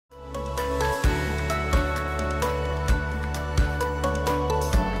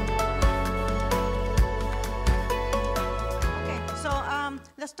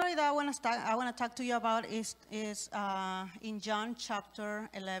I want to talk to you about is in John chapter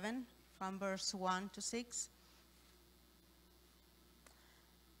 11, from verse 1 to 6.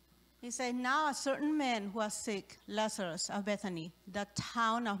 He said, now a certain man was sick, Lazarus of Bethany, the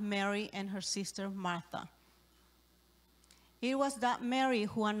town of Mary and her sister Martha. It was that Mary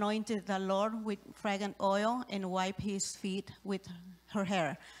who anointed the Lord with fragrant oil and wiped his feet with her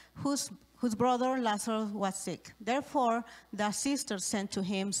hair, whose brother Lazarus was sick. Therefore the sisters sent to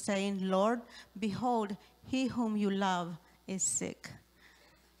him, saying, Lord, behold, he whom you love is sick.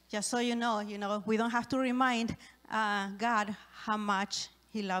 Just so you know, we don't have to remind God how much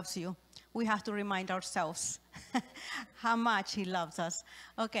he loves you. We have to remind ourselves how much he loves us.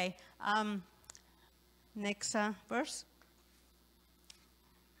 Okay, next verse.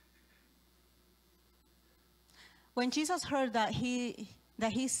 When Jesus heard that he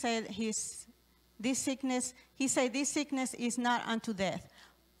said this sickness is not unto death,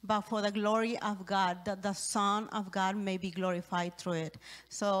 but for the glory of God, that the Son of God may be glorified through it.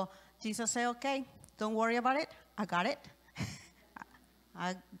 So Jesus said, okay, don't worry about it. I got it.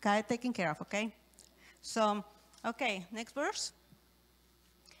 I got it taken care of, okay? So, okay, next verse.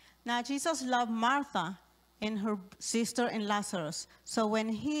 Now Jesus loved Martha and her sister and Lazarus. So when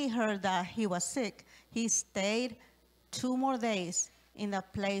he heard that he was sick, he stayed 2 more days in the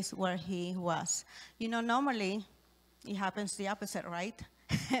place where he was. Normally it happens the opposite, right?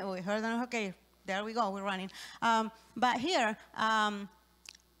 We heard them, okay, there we go, we're running. But here,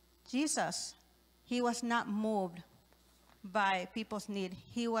 Jesus, he was not moved by people's need.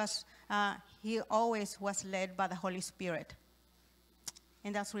 He always was led by the Holy Spirit.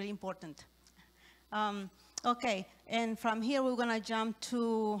 And that's really important. Okay, and from here we're going to jump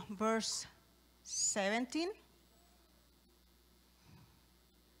to verse 17.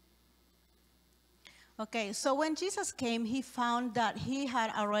 Okay, so when Jesus came, he found that he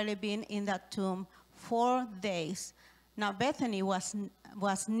had already been in that tomb 4 days. Now Bethany was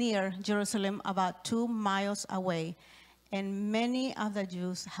near Jerusalem, about 2 miles away. And many of the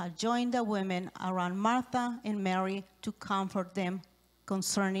Jews had joined the women around Martha and Mary to comfort them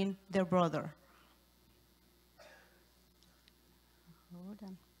concerning their brother. Hold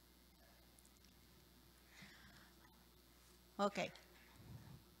on. Okay.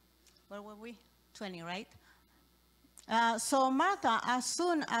 Where were we? 20, right? So Martha, as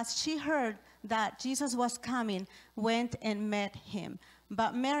soon as she heard that Jesus was coming, went and met him.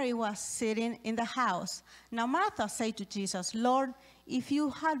 But Mary was sitting in the house. Now Martha said to Jesus, Lord, if you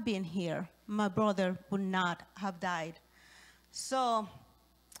had been here, my brother would not have died. So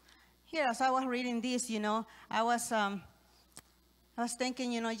here, as I was reading this, I was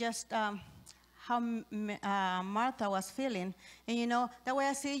thinking, just how Martha was feeling. And, the way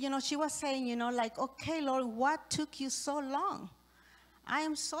I see, she was saying, like, okay, Lord, what took you so long? I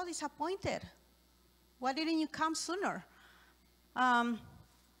am so disappointed. Why didn't you come sooner?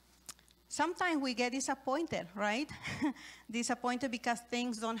 Sometimes we get disappointed, right? Disappointed because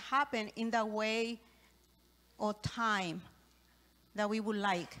things don't happen in the way or time that we would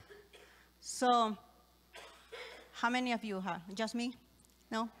like. So, how many of you have? Just me?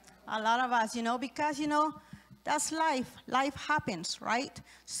 No? A lot of us, because, that's life. Life happens, right?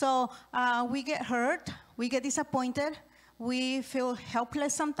 So, we get hurt, we get disappointed, we feel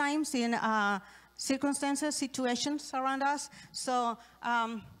helpless sometimes in circumstances, situations around us. So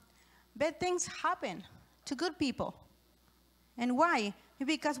bad things happen to good people. And why?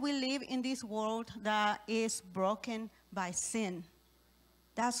 Because we live in this world that is broken by sin.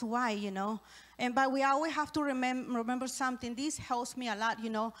 That's why, But we always have to remember something. This helps me a lot,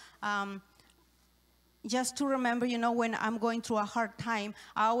 just to remember, when I'm going through a hard time,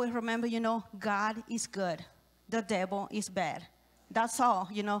 I always remember, God is good. The devil is bad. That's all,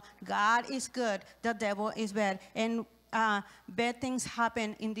 God is good, the devil is bad. And bad things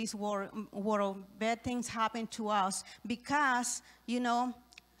happen in this world. Bad things happen to us because, we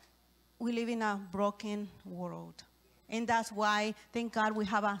live in a broken world. And that's why, thank God, we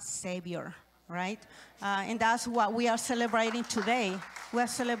have a Savior, right? And that's what we are celebrating today. We are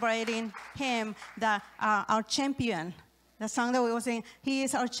celebrating Him, our champion. The song that we were saying, He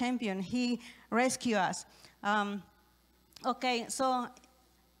is our champion. He rescued us. Okay, so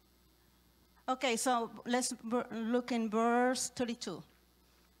let's look in verse 32.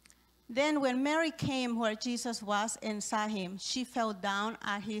 Then when Mary came where Jesus was and saw him, she fell down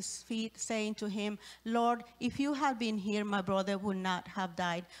at his feet, saying to him, Lord, if you had been here, my brother would not have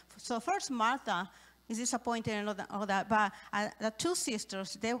died. So first Martha is disappointed and all that, but the 2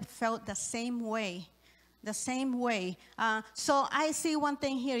 sisters, they felt the same way. So I see one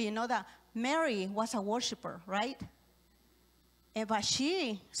thing here, that Mary was a worshiper, right? But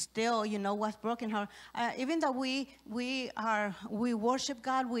she still, was broken heart. Even though we worship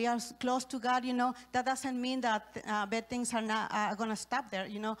God, we are close to God, that doesn't mean that bad things are not going to stop there.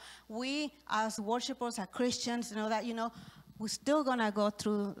 We as worshipers, as Christians, that, we're still going to go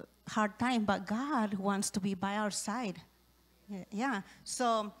through hard time, but God wants to be by our side. Yeah.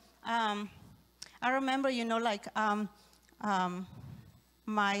 So I remember,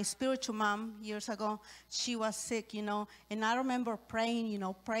 my spiritual mom years ago, she was sick, and I remember praying,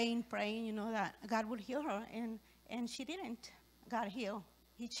 praying, that God would heal her, and she didn't. God healed.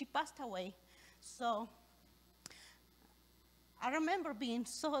 She passed away. So I remember being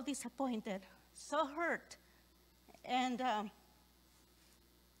so disappointed, so hurt, and I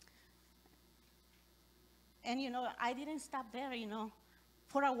didn't stop there,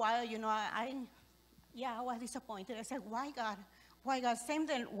 For a while, I was disappointed. I said, why God? Why God? Same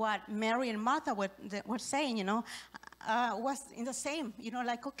than what Mary and Martha were saying, was in the same,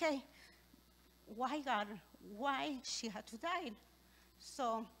 okay, why God? Why she had to die?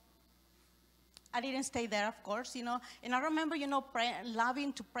 So I didn't stay there, of course, And I remember,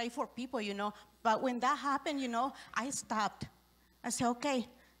 loving to pray for people, But when that happened, I stopped. I said, okay,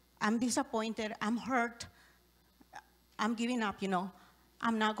 I'm disappointed. I'm hurt. I'm giving up,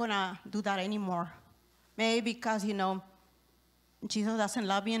 I'm not going to do that anymore. Maybe because, Jesus doesn't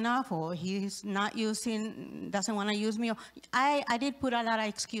love me enough, or he's not doesn't want to use me. I did put a lot of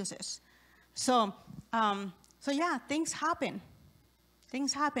excuses. So yeah, things happen.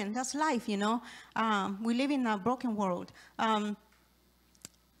 Things happen. That's life, We live in a broken world.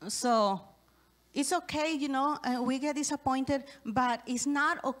 So it's okay, we get disappointed, but it's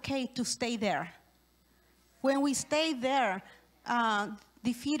not okay to stay there. When we stay there,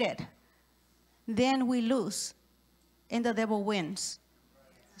 defeated, then we lose, and the devil wins.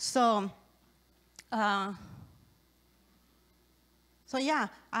 So yeah,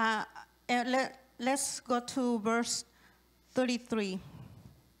 let's go to verse 33.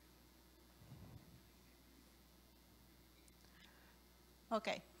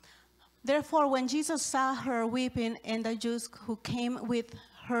 Okay. Therefore, when Jesus saw her weeping, and the Jews who came with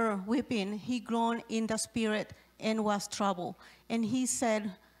her weeping, he groaned in the spirit and was troubled. And he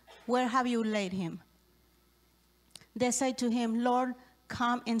said, where have you laid him? They said to him, Lord,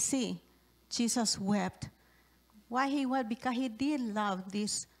 come and see. Jesus wept. Why he wept? Because he did love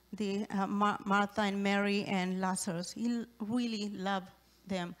Martha and Mary and Lazarus. He really loved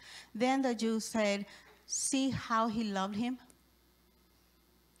them. Then the Jews said, see how he loved him?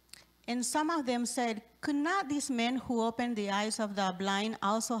 And some of them said, could not these men who opened the eyes of the blind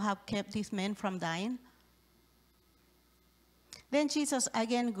also have kept these men from dying? Then Jesus,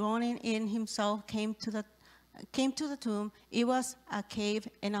 again groaning in himself, came to the tomb. It was a cave,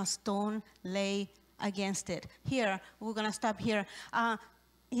 and a stone lay against it. Here, we're going to stop here.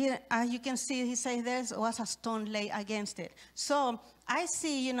 Here, you can see, he says there was a stone lay against it. So I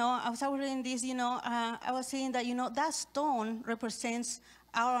see, as I was reading this, I was seeing that, that stone represents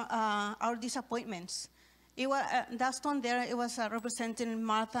our disappointments. It was, that stone there, it was representing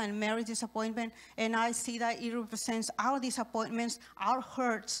Martha and Mary's disappointment, and I see that it represents our disappointments, our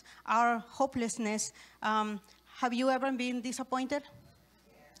hurts, our hopelessness. Have you ever been disappointed?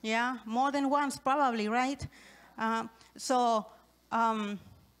 Yeah, more than once probably, right? So a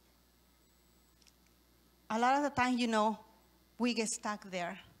lot of the time, we get stuck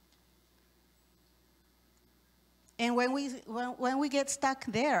there. And when we get stuck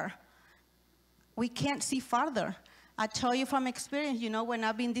there, we can't see farther. I tell you from experience, when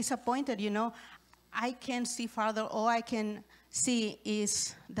I've been disappointed, I can't see farther. All I can see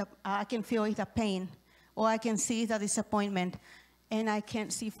is I can feel the pain. All I can see is the disappointment. And I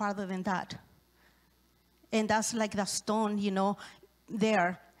can't see farther than that. And that's like the stone,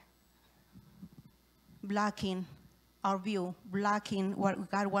 there, blocking our view, blocking what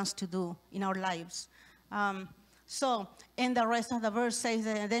God wants to do in our lives. So, and the rest of the verse says,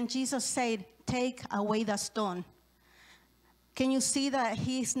 then Jesus said, take away the stone. Can you see that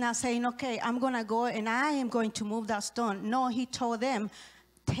he's not saying, okay, I'm going to go and I am going to move that stone. No, he told them,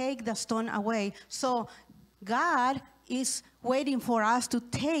 take the stone away. So God is waiting for us to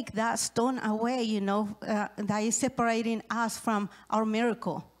take that stone away, that is separating us from our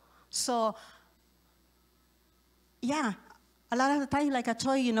miracle. So, yeah, a lot of the time, like I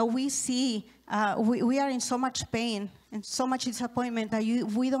told you, we see, we are in so much pain and so much disappointment that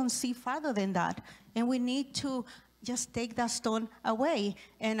we don't see farther than that. And we need to just take that stone away.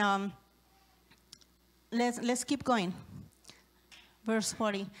 And let's keep going. Verse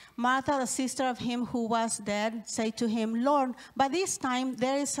 40. Martha, the sister of him who was dead, said to him, Lord, by this time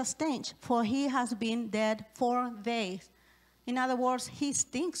there is a stench, for he has been dead 4 days. In other words, he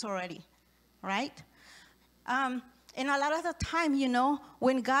stinks already, right? And a lot of the time,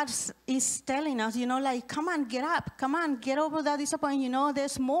 when God is telling us, like, come on, get up. Come on, get over that disappointment.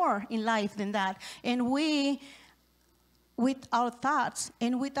 There's more in life than that. And we, with our thoughts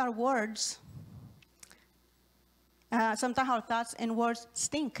and with our words, sometimes our thoughts and words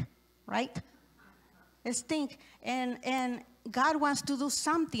stink, right? They stink. And God wants to do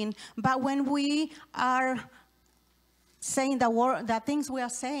something. But when we are saying the things we are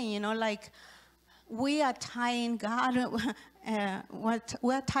saying, like, we are tying God,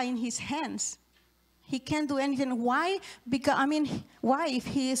 we're tying his hands. He can't do anything. Why? Why if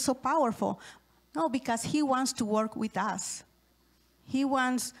he is so powerful? No, because he wants to work with us. He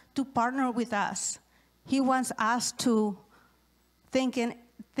wants to partner with us. He wants us to think it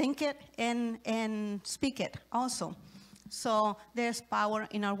and speak it also. So there's power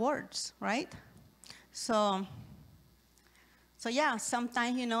in our words, right? So yeah,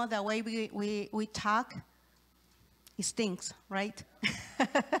 sometimes, the way we talk, it stinks, right?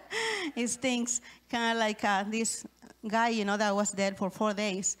 It stinks, kind of like this guy, that was dead for 4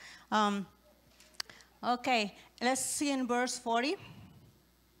 days. Okay, let's see in verse 40.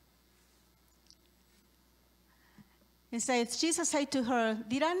 It says, Jesus said to her,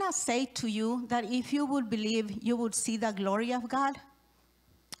 did I not say to you that if you would believe, you would see the glory of God?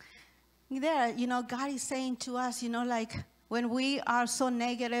 There, God is saying to us, like, when we are so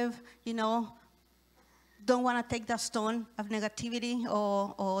negative, don't want to take the stone of negativity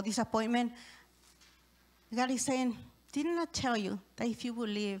or disappointment, God is saying, didn't I tell you that if you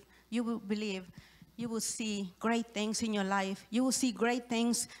believe, you will see great things in your life. You will see great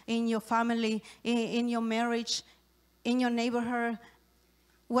things in your family, in your marriage, in your neighborhood,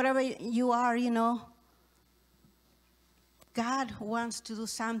 wherever you are, God wants to do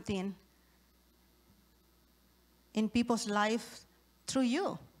something in people's life through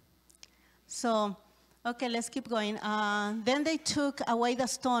you. So, okay, let's keep going. Then they took away the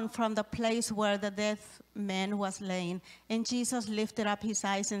stone from the place where the dead man was laying. And Jesus lifted up his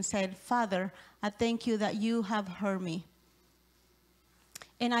eyes and said, Father, I thank you that you have heard me.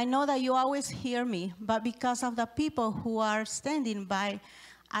 And I know that you always hear me, but because of the people who are standing by,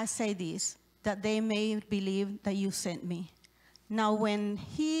 I say this, that they may believe that you sent me. Now, when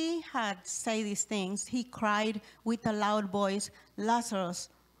he had said these things, he cried with a loud voice, Lazarus,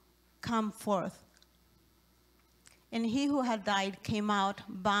 come forth. And he who had died came out,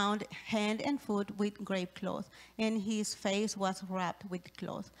 bound hand and foot with grave clothes, and his face was wrapped with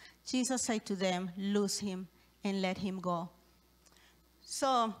cloth. Jesus said to them, loose him and let him go.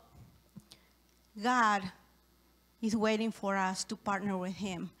 So, God is waiting for us to partner with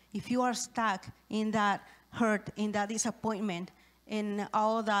him. If you are stuck in that hurt, in that disappointment, in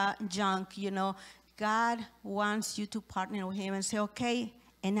all that junk, God wants you to partner with him and say, okay,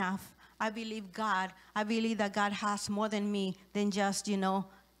 enough. I believe God. I believe that God has more than me than just,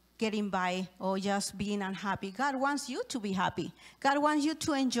 getting by or just being unhappy. God wants you to be happy. God wants you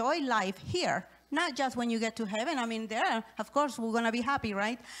to enjoy life here, not just when you get to heaven. There, of course, we're going to be happy,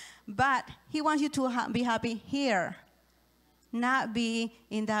 right? But he wants you to be happy here, not be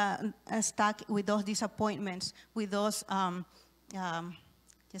in the stuck with those disappointments, with those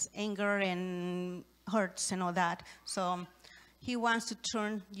just anger and hurts and all that. So he wants to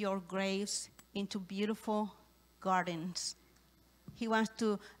turn your graves into beautiful gardens. He wants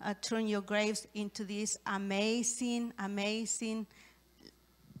to turn your graves into these amazing, amazing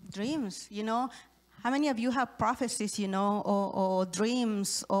dreams, How many of you have prophecies, or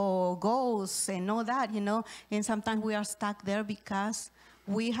dreams or goals and all that, And sometimes we are stuck there because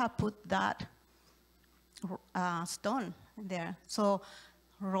we have put that stone there. So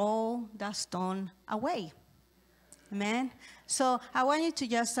roll that stone away. Amen. So I want you to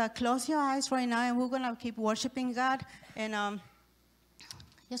just close your eyes right now, and we're going to keep worshiping God. And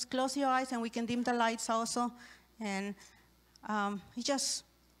just close your eyes, and we can dim the lights also. And just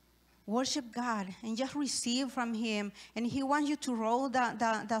worship God and just receive from him. And he wants you to roll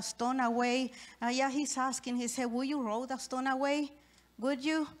the stone away. He's asking, he said, will you roll the stone away? Would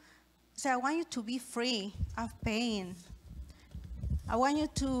you? So I want you to be free of pain. I want you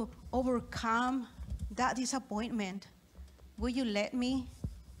to overcome that disappointment. Will you let me?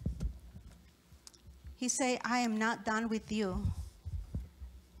 He said, I am not done with you.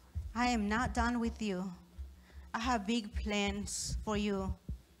 I am not done with you. I have big plans for you.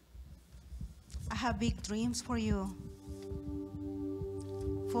 I have big dreams for you.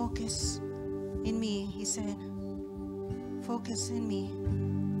 Focus in me, he said. Focus in me.